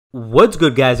What's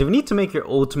good, guys? If you need to make your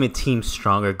ultimate team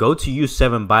stronger, go to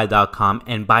u7buy.com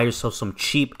and buy yourself some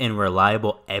cheap and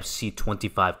reliable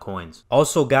FC25 coins.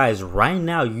 Also, guys, right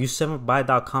now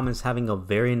u7buy.com is having a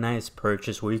very nice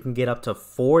purchase where you can get up to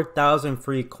 4,000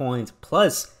 free coins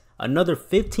plus another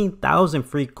 15,000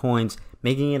 free coins,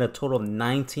 making it a total of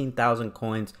 19,000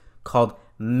 coins called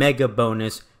Mega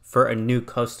Bonus for a new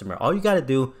customer. All you got to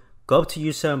do, go up to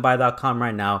u7buy.com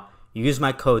right now, use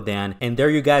my code Dan, and there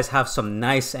you guys have some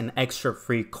nice and extra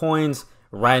free coins.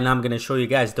 Right now I'm going to show you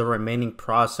guys the remaining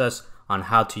process on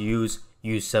how to use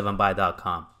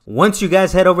u7buy.com. Once you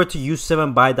guys head over to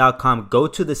u7buy.com, go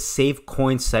to the save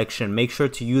coins section. Make sure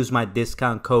to use my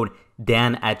discount code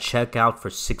Dan at checkout for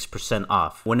 6%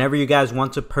 off. Whenever you guys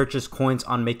want to purchase coins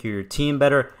on making your team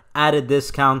better, add a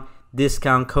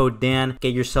discount code Dan.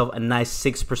 Get yourself a nice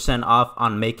 6% off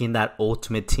on making that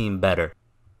ultimate team better.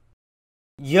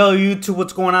 Yo YouTube,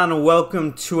 what's going on, and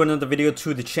welcome to another video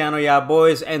to the channel, yeah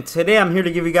boys. And today I'm here to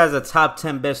give you guys the top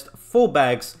 10 best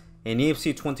fullbacks in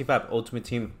EFC 25 Ultimate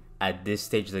Team at this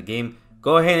stage of the game.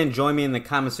 Go ahead and join me in the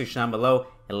comment section down below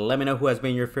and let me know who has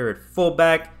been your favorite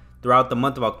fullback throughout the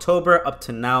month of October up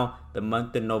to now, the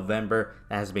month of November,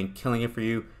 that has been killing it for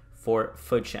you for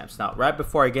FUT Champs. Now, right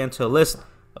before I get into the list,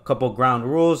 a couple ground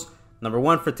rules. Number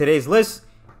one, for today's list,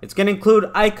 it's going to include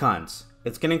icons.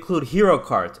 It's going to include hero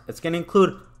cards. It's going to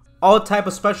include all type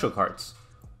of special cards.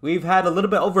 We've had a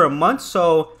little bit over a month,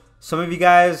 so some of you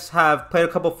guys have played a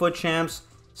couple FUT Champs,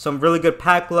 some really good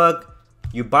pack luck.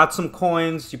 You bought some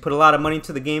coins. You put a lot of money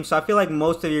into the game. So I feel like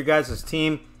most of your guys'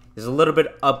 team is a little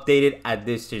bit updated at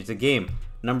this stage of the game.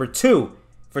 Number two,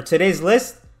 for today's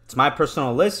list, it's my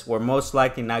personal list. We're most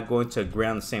likely not going to agree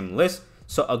on the same list.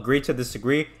 So agree to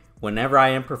disagree whenever I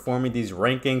am performing these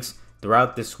rankings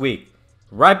throughout this week.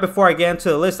 Right before I get into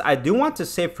the list, I do want to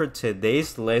say for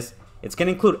today's list, it's going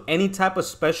to include any type of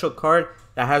special card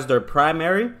that has their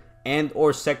primary and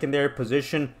or secondary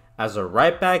position as a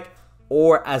right back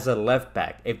or as a left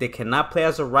back. If they cannot play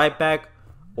as a right back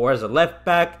or as a left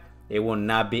back, they will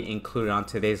not be included on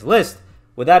today's list.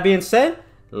 With that being said,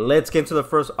 let's get into the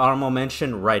first honorable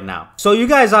mention right now. So you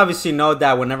guys obviously know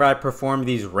that whenever I perform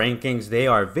these rankings, they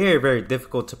are very, very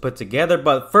difficult to put together.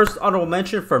 But first honorable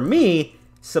mention for me,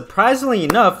 surprisingly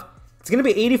enough, it's going to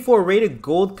be 84 rated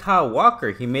gold Kyle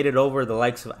Walker. He made it over the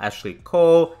likes of Ashley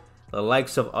Cole, the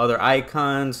likes of other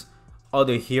icons,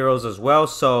 other heroes as well.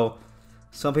 So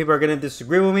some people are going to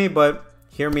disagree with me, but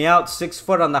hear me out. 6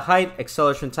 foot on the height,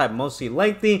 acceleration type mostly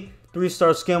lengthy,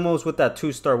 3-star skill moves with that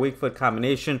 2-star weak foot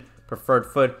combination. Preferred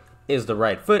foot is the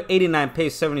right foot. 89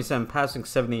 pace, 77 passing,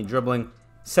 78 dribbling,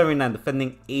 79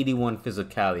 defending, 81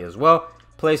 physicality as well.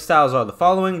 Play styles are the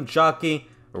following: jockey,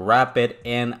 rapid,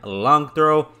 and long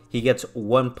throw. He gets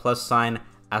 1+ sign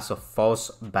as a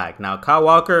false back. Now, Kyle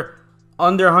Walker,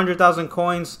 under 100,000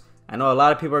 coins. I know a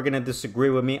lot of people are going to disagree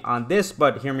with me on this,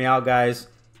 but hear me out, guys.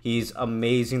 He's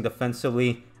amazing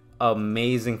defensively,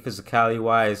 amazing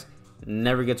physicality-wise,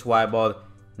 never gets wide-balled,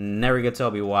 never gets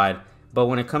LB wide. But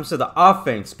when it comes to the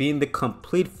offense, being the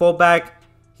complete fullback,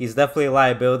 he's definitely a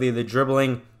liability. The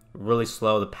dribbling, really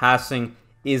slow. The passing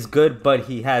is good, but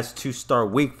he has 2-star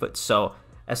weak foot. So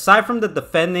aside from the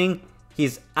defending,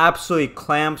 he's absolutely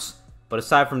clamps. But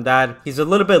aside from that, he's a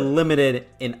little bit limited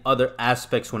in other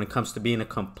aspects when it comes to being a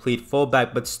complete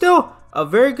fullback. But still, a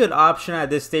very good option at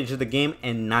this stage of the game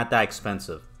and not that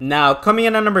expensive. Now, coming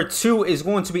in at number 2 is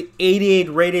going to be 88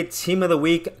 rated Team of the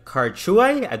Week,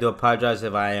 Karchui. I do apologize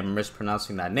if I am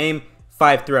mispronouncing that name.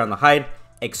 5'3" on the height.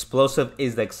 Explosive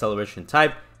is the acceleration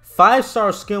type.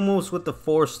 5-star skill moves with the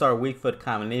 4-star weak foot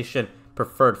combination.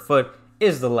 Preferred foot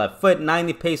is the left foot.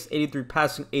 90 pace, 83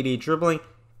 passing, 88 dribbling,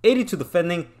 82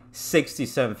 defending,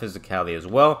 67 physicality as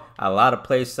well. A lot of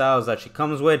play styles that she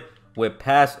comes with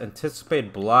pass,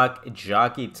 anticipate, block,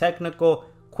 jockey, technical,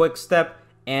 quick step,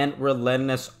 and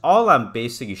relentless. All on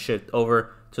basic, you shift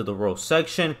over to the row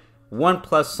section.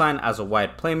 1+ sign as a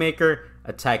wide playmaker,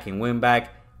 attacking wingback,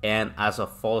 and as a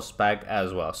false back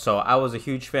as well. So I was a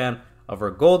huge fan of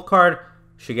her gold card.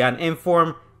 She got an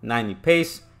inform, 90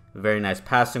 pace, very nice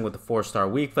passing with the 4-star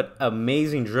weak foot,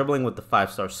 amazing dribbling with the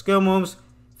 5-star skill moves.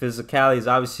 Physicality is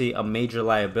obviously a major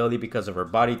liability because of her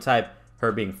body type,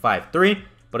 her being 5'3".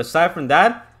 But aside from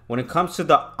that, when it comes to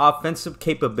the offensive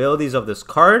capabilities of this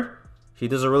card, she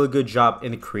does a really good job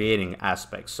in the creating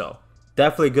aspect. So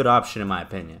definitely a good option in my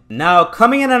opinion. Now,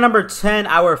 coming in at number 10,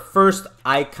 our first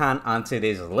icon on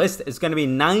today's list is going to be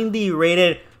 90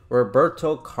 rated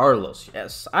Roberto Carlos.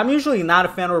 Yes, I'm usually not a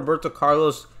fan of Roberto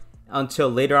Carlos until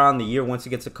later on in the year once he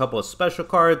gets a couple of special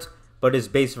cards, but his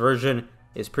base version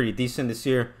is pretty decent this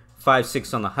year.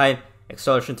 5'6" on the height,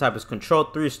 acceleration type is control,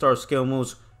 3-star skill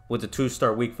moves with the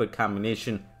 2-star weak foot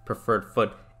combination, Preferred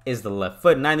foot is the left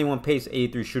foot. 91 pace,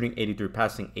 83 shooting, 83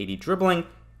 passing, 80 dribbling,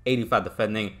 85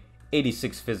 defending,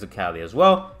 86 physicality as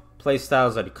well. Play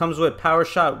styles that he comes with: power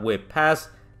shot, whip pass,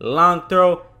 long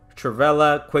throw,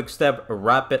 trivela, quick step,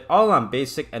 rapid, all on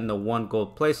basic. And the one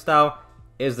gold play style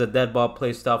is the dead ball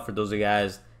play style for those of you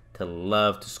guys to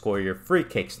love to score your free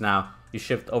kicks. Now you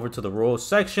shift over to the rules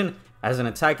section. As an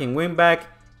attacking wingback,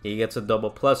 he gets a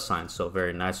double plus sign, so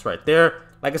very nice right there.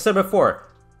 Like I said before,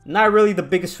 not really the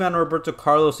biggest fan of Roberto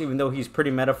Carlos, even though he's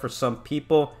pretty meta for some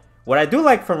people. What I do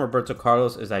like from Roberto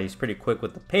Carlos is that he's pretty quick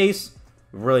with the pace,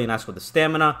 really nice with the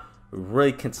stamina,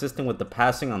 really consistent with the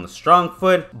passing on the strong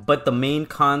foot. But the main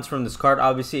cons from this card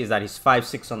obviously is that he's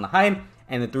 5'6" on the height,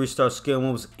 and the 3-star skill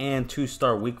moves and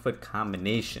 2-star weak foot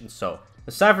combination. So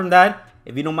aside from that,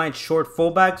 if you don't mind short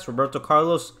fullbacks, Roberto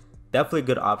Carlos, definitely a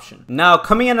good option. Now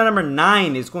coming in at number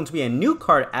 9 is going to be a new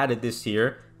card added this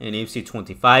year in AFC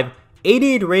 25.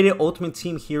 88 rated Ultimate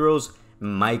Team Heroes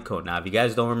Maicon. Now if you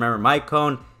guys don't remember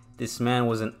Maicon, this man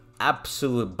was an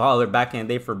absolute baller back in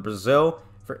the day for Brazil,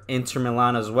 for Inter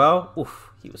Milan as well.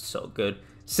 Oof, he was so good.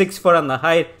 6 foot on the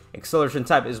height, acceleration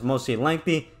type is mostly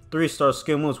lengthy, 3-star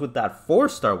skill moves with that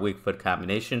 4-star weak foot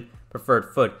combination.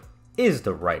 Preferred foot is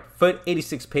the right foot.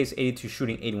 86 pace, 82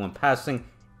 shooting, 81 passing,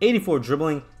 84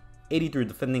 dribbling, 83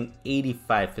 defending,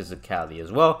 85 physicality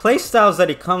as well. Play styles that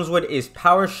he comes with is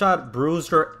power shot,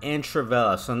 bruiser, and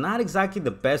trivela. So not exactly the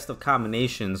best of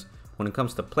combinations when it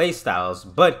comes to play styles,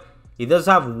 but he does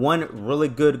have one really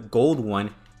good gold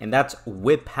one, and that's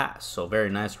whip pass. So very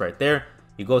nice right there.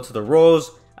 You go to the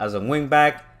roles as a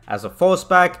wingback, as a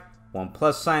fullback,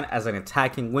 1+ sign. As an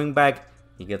attacking wingback,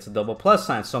 he gets a double plus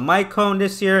sign. So Maicon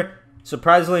this year,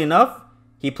 surprisingly enough,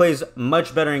 he plays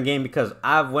much better in game because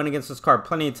I've went against this card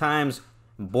plenty of times.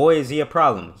 Boy, is he a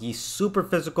problem. He's super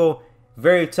physical,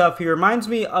 very tough. He reminds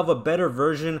me of a better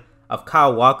version of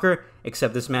Kyle Walker,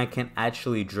 except this man can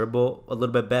actually dribble a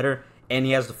little bit better, and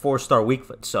he has the 4-star weak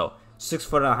foot. So 6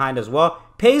 foot on the height as well.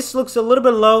 Pace looks a little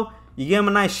bit low. You give him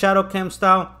a nice shadow cam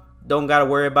style, don't got to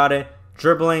worry about it.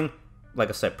 Dribbling, like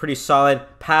I said, pretty solid.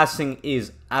 Passing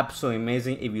is absolutely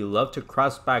amazing. If you love to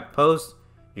cross back post,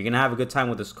 you're going to have a good time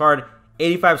with this card.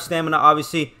 85 stamina,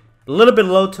 obviously a little bit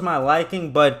low to my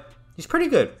liking, but he's pretty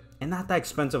good and not that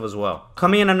expensive as well.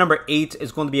 Coming in at number 8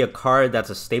 is going to be a card that's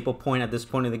a staple point at this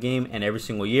point in the game and every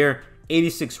single year.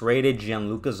 86 rated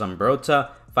Gianluca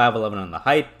Zambrotta, 5'11" on the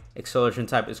height. Acceleration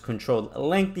type is controlled,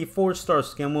 lengthy, 4-star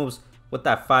skill moves with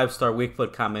that 5-star weak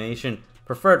foot combination.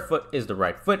 Preferred foot is the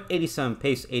right foot. 87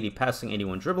 pace, 80 passing,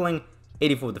 81 dribbling,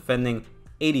 84 defending,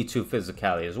 82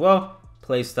 physicality as well.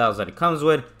 Play styles that it comes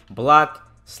with: block,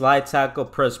 slide tackle,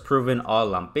 press proven,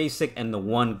 all on basic. And the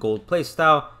one gold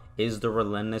playstyle is the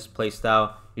relentless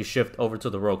playstyle. You shift over to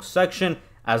the rogue section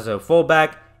as a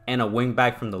fullback and a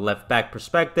wingback from the left back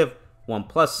perspective.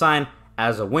 1+ sign.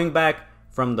 As a wingback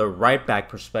from the right back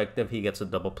perspective, he gets a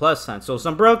double plus sign. So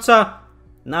Zambrotta,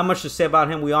 not much to say about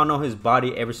him. We all know his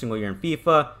body every single year in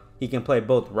FIFA. He can play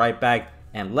both right back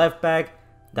and left back.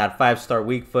 That 5-star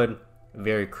weak foot,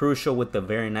 very crucial with the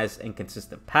very nice and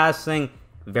consistent passing.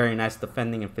 Very nice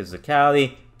defending and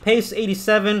physicality. Pace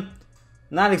 87.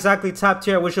 Not exactly top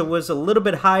tier. I wish it was a little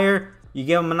bit higher. You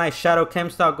give him a nice shadow cam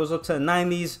style. Goes up to the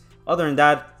 90s. Other than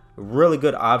that, really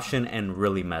good option and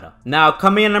really meta. Now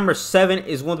coming in number 7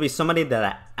 is going to be somebody that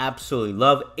I absolutely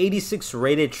love. 86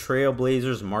 rated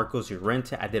Trailblazers Marcos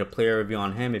Llorente. I did a player review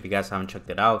on him. If you guys haven't checked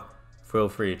it out, feel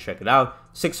free to check it out.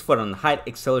 6 foot on the height.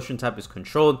 Acceleration type is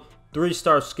controlled.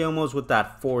 3-star skill moves with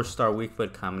that 4-star weak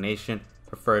foot combination.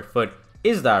 Preferred foot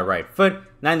is that right foot.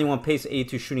 91 pace,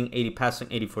 82 shooting, 80 passing,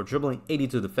 84 dribbling,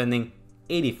 82 defending,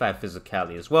 85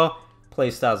 physicality as well.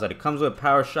 Play styles that it comes with: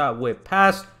 power shot, whip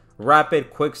pass, rapid,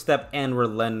 quick step, and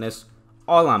relentless,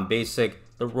 all on basic.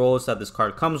 The roles that this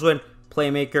card comes with: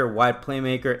 playmaker, wide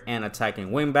playmaker, and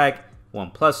attacking wingback.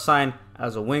 1+ sign.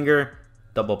 As a winger,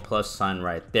 double plus sign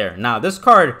right there. Now this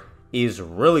card is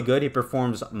really good. He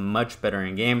performs much better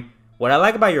in game. What I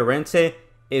like about Llorente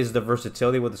is the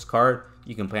versatility with this card.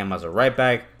 You can play him as a right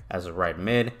back, as a right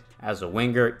mid, as a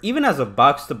winger, even as a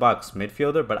box-to-box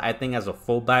midfielder. But I think as a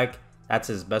fullback, that's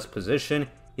his best position.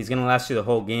 He's going to last you the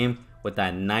whole game with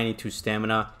that 92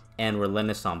 stamina and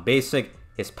relentless on basic.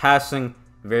 His passing,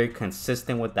 very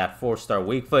consistent with that 4-star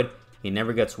weak foot. He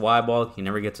never gets wide ball. He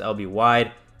never gets LB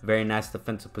wide. Very nice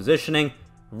defensive positioning.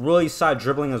 Really solid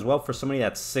dribbling as well for somebody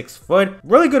that's 6 foot.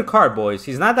 Really good card, boys.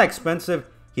 He's not that expensive.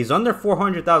 He's under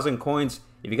 400,000 coins.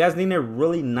 If you guys need a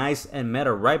really nice and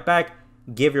meta right back,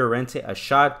 give Llorente a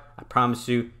shot. I promise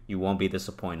you, you won't be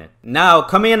disappointed. Now,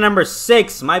 coming in number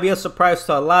 6, might be a surprise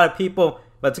to a lot of people,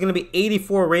 but it's going to be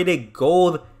 84 rated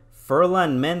gold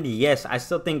Ferland Mendy. Yes, I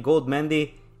still think gold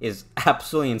Mendy is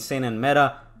absolutely insane in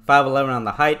meta. 5'11 on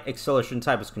the height, acceleration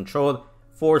type is controlled.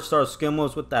 4-star skill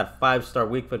moves with that 5-star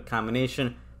weak foot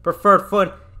combination. Preferred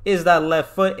foot is that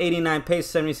left foot. 89 pace,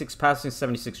 76 passing,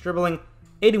 76 dribbling,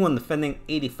 81 defending,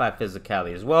 85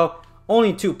 physicality as well.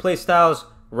 Only 2 playstyles,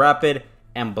 rapid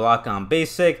and block on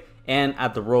basic. And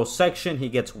at the role section, he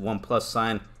gets 1+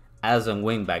 sign as a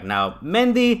wingback. Now,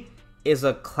 Mendy is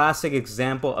a classic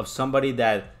example of somebody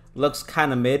that looks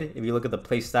kind of mid if you look at the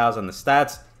playstyles and the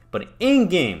stats. But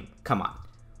in-game, come on.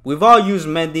 We've all used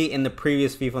Mendy in the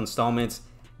previous FIFA installments.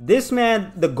 This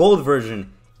man, the gold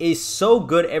version, is so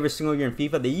good every single year in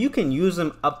FIFA that you can use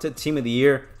him up to Team of the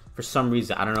Year for some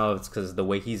reason. I don't know if it's because of the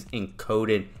way he's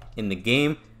encoded in the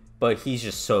game, but he's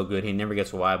just so good. He never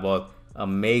gets wide ball.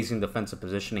 Amazing defensive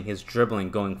positioning. His dribbling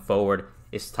going forward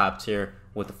is top tier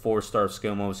with the 4-star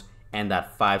skill moves and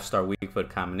that 5-star weak foot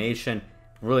combination.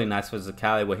 Really nice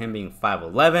physicality with him being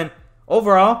 5'11".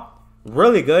 Overall,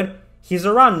 really good. He's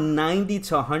around 90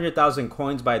 to 100,000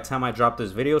 coins by the time I drop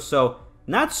this video, so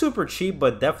not super cheap,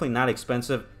 but definitely not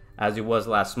expensive as he was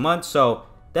last month. So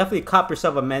definitely cop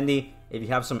yourself a Mendy if you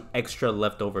have some extra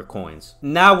leftover coins.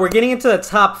 Now we're getting into the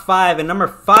top 5, and number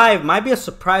 5 might be a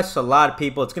surprise to a lot of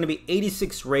people. It's going to be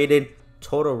 86 rated,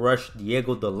 total rush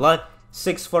Diego Dalot,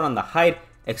 6 foot on the height,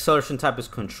 acceleration type is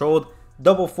controlled,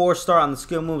 double 4-star on the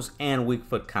skill moves and weak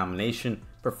foot combination.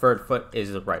 Preferred foot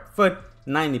is the right foot.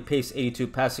 90 pace, 82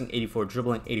 passing, 84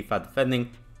 dribbling, 85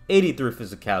 defending, 83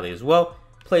 physicality as well.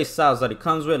 Play styles that it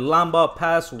comes with: long ball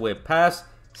pass, whip pass,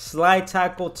 slide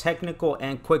tackle, technical,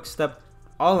 and quick step,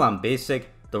 all on basic.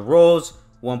 The roles,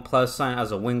 1+ sign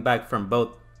as a wingback from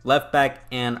both left back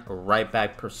and right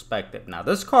back perspective. Now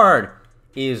this card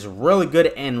is really good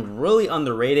and really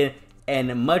underrated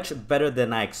and much better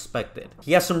than I expected.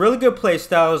 He has some really good play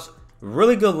styles,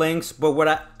 really good links, but what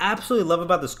I absolutely love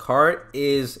about this card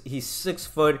is he's 6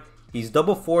 foot, he's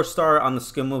double 4-star on the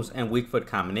skill moves and weak foot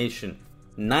combination,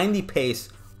 90 pace.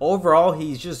 Overall,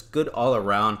 he's just good all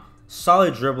around,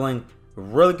 solid dribbling,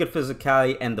 really good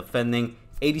physicality and defending,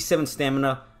 87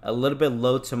 stamina, a little bit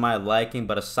low to my liking,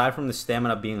 but aside from the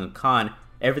stamina being a con,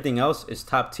 everything else is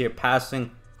top tier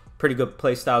passing, pretty good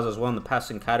play styles as well in the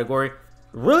passing category.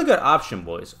 Really good option,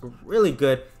 boys, really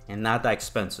good and not that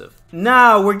expensive.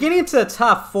 Now we're getting into the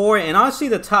top 4, and honestly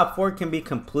the top 4 can be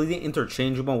completely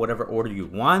interchangeable in whatever order you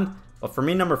want, but for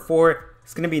me number 4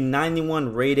 is going to be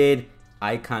 91 rated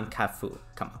icon Cafu.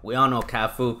 Come on, we all know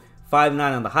Cafu.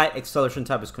 5'9 on the height, acceleration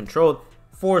type is controlled,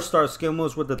 4-star skill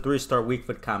moves with the 3-star weak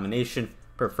foot combination.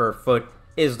 Preferred foot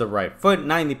is the right foot.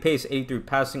 90 pace, 83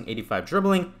 passing, 85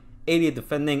 dribbling, 80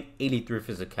 defending, 83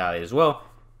 physicality as well.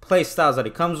 Play styles that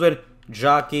it comes with: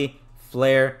 jockey,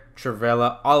 flare,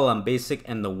 Trivela, all on basic,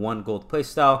 and the 1 gold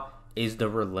playstyle is the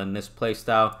relentless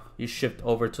playstyle. You shift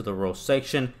over to the role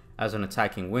section as an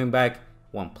attacking wingback,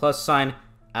 1+ sign.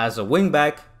 As a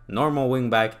wingback, normal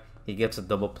wingback, he gets a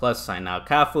double plus sign. Now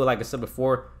Cafu, like I said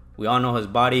before, we all know his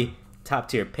body, top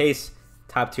tier pace,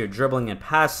 top tier dribbling and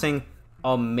passing,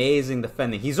 amazing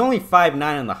defending. He's only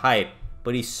 5'9 on the height,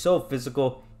 but he's so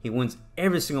physical. He wins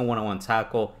every single one-on-one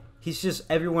tackle. He's just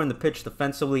everywhere in the pitch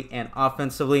defensively and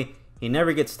offensively. He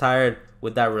never gets tired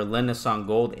with that relentless on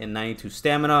gold and 92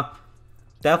 stamina.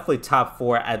 Definitely top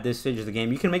 4 at this stage of the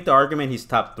game. You can make the argument he's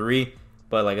top 3,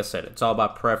 but like I said, it's all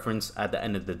about preference at the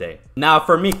end of the day. Now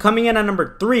for me, coming in at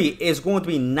number 3 is going to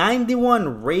be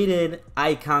 91 rated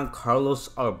icon Carlos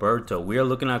Alberto. We are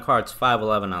looking at cards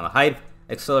 5'11 on the height.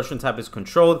 Acceleration type is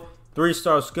controlled.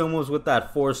 3-star skill moves with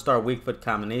that 4-star weak foot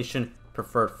combination.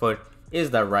 Preferred foot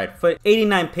is that right foot.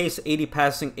 89 pace, 80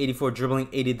 passing, 84 dribbling,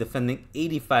 80 defending,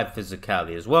 85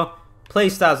 physicality as well. Play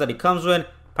styles that he comes with: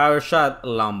 power shot,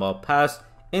 long ball pass,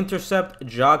 intercept,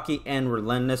 jockey, and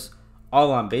relentless,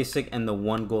 all on basic. And the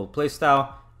 1 gold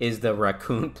playstyle is the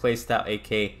raccoon playstyle,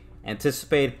 aka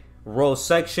anticipate. Role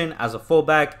section as a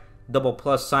fullback, double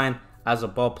plus sign as a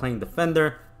ball playing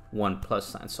defender, 1+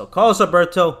 sign. So Carlos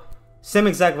Alberto, same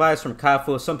exact vibes from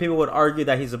Cafu. Some people would argue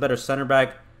that he's a better center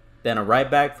back than a right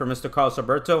back for Mr. Carlos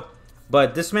Alberto,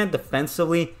 but this man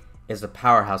defensively is a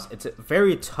powerhouse. It's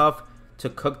very tough to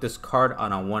cook this card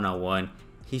on a 1-on-1.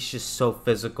 He's just so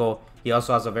physical. He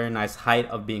also has a very nice height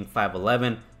of being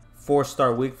 5'11",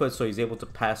 4-star weak foot, so he's able to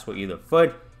pass with either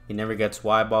foot. He never gets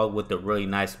wide ball with the really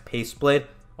nice pace split.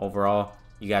 Overall,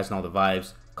 you guys know the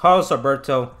vibes. Carlos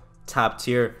Alberto, top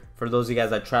tier. For those of you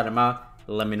guys that tried him out,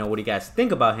 let me know what you guys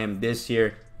think about him this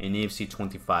year in EFC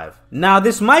 25. Now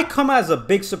this might come as a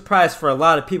big surprise for a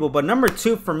lot of people, but number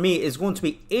 2 for me is going to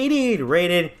be 88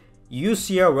 rated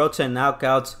UCL Road to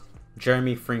Knockouts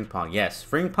Jeremy Frimpong. Yes,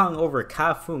 Frimpong over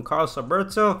Cafu and Carlos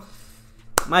Alberto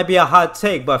might be a hot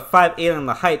take, but 5'8 on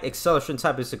the height, acceleration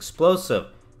type is explosive,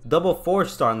 double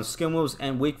 4-star on the skill moves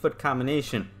and weak foot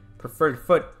combination. Preferred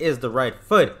foot is the right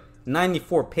foot.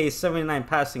 94 pace, 79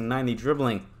 passing, 90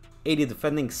 dribbling, 80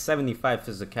 defending, 75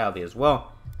 physicality as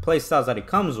well. Play styles that he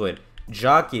comes with: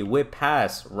 jockey, whip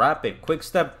pass, rapid, quick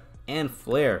step, and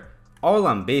flare. All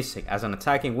on basic. As an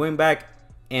attacking wingback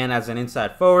and as an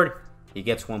inside forward, he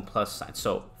gets 1+ sign.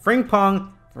 So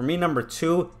Frimpong, for me, number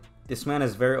 2. This man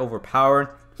is very overpowered.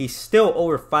 He's still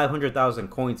over 500,000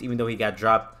 coins even though he got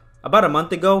dropped about a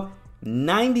month ago.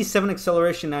 97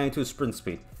 acceleration, 92 sprint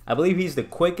speed. I believe he's the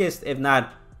quickest, if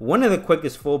not one of the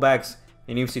quickest fullbacks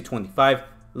in UFC 25.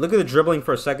 Look at the dribbling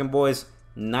for a second, boys.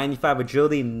 95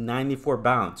 agility, 94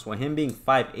 balance. With him being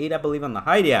 5'8", I believe, on the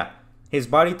height, yeah. His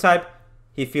body type,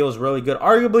 he feels really good.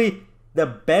 Arguably the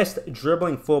best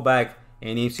dribbling fullback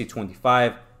in UFC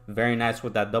 25. Very nice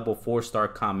with that double 4-star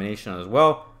combination as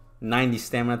well. 90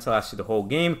 stamina to last you the whole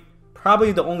game.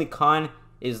 Probably the only con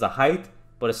is the height.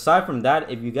 But aside from that,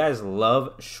 if you guys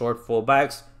love short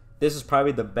fullbacks, this is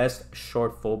probably the best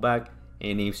short fullback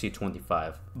in UFC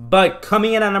 25. But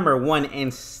coming in at number 1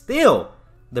 and still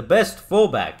the best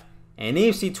fullback in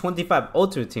UFC 25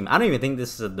 Ultimate Team, I don't even think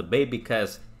this is a debate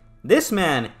because this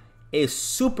man is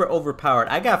super overpowered.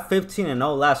 I got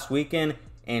 15-0 last weekend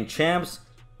in Champs.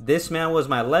 This man was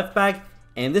my left back,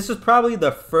 and this is probably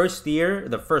the first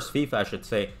FIFA I should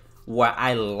say, where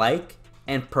I like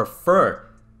and prefer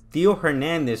Theo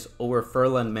Hernandez over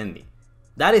Ferland Mendy.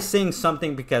 That is saying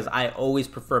something because I always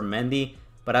prefer Mendy,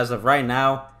 but as of right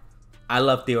now, I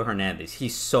love Theo Hernandez.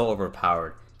 He's so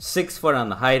overpowered. 6 foot on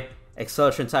the height,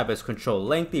 acceleration type is control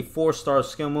lengthy, 4-star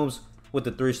skill moves with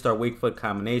the 3-star weak foot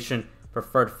combination.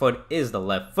 Preferred foot is the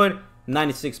left foot.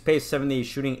 96 pace, 78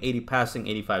 shooting, 80 passing,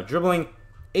 85 dribbling,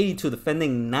 82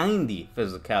 defending, 90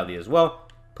 physicality as well.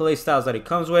 Play styles that he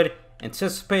comes with: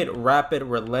 anticipate, rapid,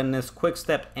 relentless, quick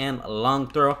step, and long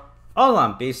throw. All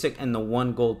on basic, and the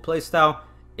 1 gold playstyle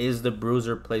is the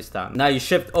bruiser playstyle. Now you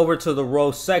shift over to the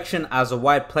row section. As a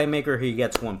wide playmaker, he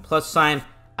gets 1+ sign.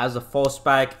 As a false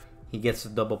back, he gets a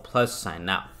double plus sign.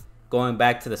 Now, going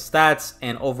back to the stats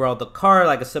and overall the card,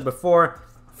 like I said before,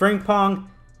 Frimpong,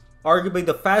 arguably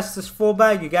the fastest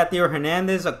fullback. You got Theo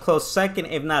Hernandez, a close second,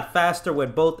 if not faster,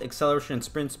 with both acceleration and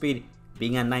sprint speed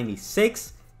being at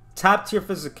 96. Top tier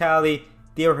physicality,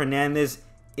 Theo Hernandez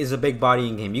is a big body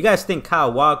in game. You guys think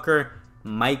Kyle Walker,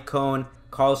 Mike Cohn,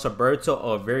 Carlos Alberto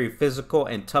are very physical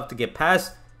and tough to get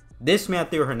past? This man,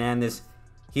 Theo Hernandez,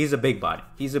 he's a big body.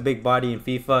 He's a big body in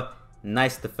FIFA.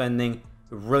 Nice defending,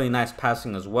 really nice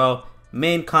passing as well.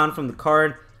 Main con from the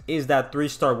card is that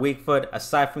 3-star weak foot.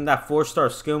 Aside from that, 4-star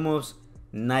skill moves.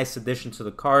 Nice addition to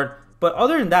the card. But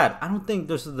other than that, I don't think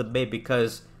there's a debate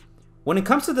because when it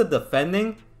comes to the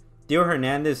defending, Theo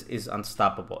Hernandez is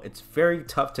unstoppable. It's very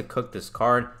tough to cook this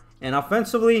card. And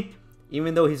offensively,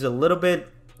 even though he's a little bit,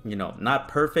 not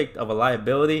perfect of a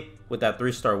liability with that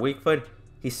 3-star weak foot,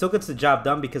 he still gets the job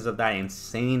done because of that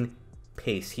insane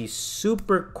pace. He's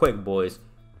super quick, boys.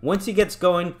 Once he gets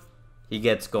going, he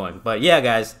gets going. But yeah,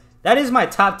 guys, that is my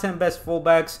top 10 best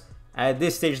fullbacks at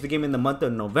this stage of the game in the month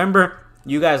of November.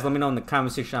 You guys let me know in the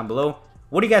comment section down below.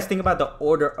 What do you guys think about the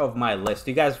order of my list?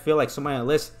 Do you guys feel like somebody on the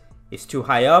list is too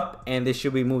high up and they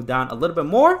should be moved down a little bit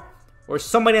more? Or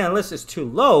somebody on the list is too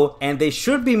low and they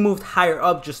should be moved higher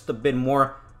up just a bit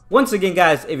more? Once again,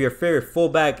 guys, if your favorite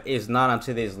fullback is not on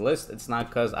today's list, it's not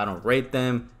because I don't rate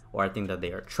them or I think that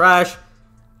they are trash.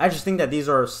 I just think that these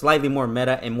are slightly more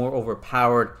meta and more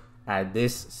overpowered at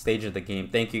this stage of the game.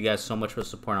 Thank you guys so much for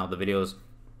supporting all the videos.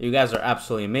 You guys are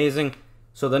absolutely amazing.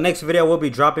 So the next video we'll be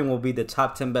dropping will be the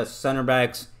top 10 best center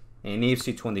backs in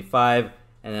UFC 25.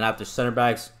 And then after center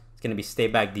backs, it's going to be stay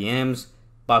back DMs,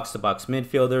 box-to-box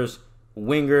midfielders,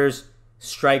 wingers,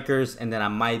 strikers, and then I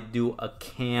might do a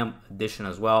cam edition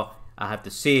as well. I have to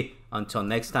see. Until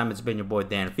next time, it's been your boy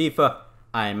DanFIFA.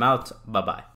 I am out. Bye-bye.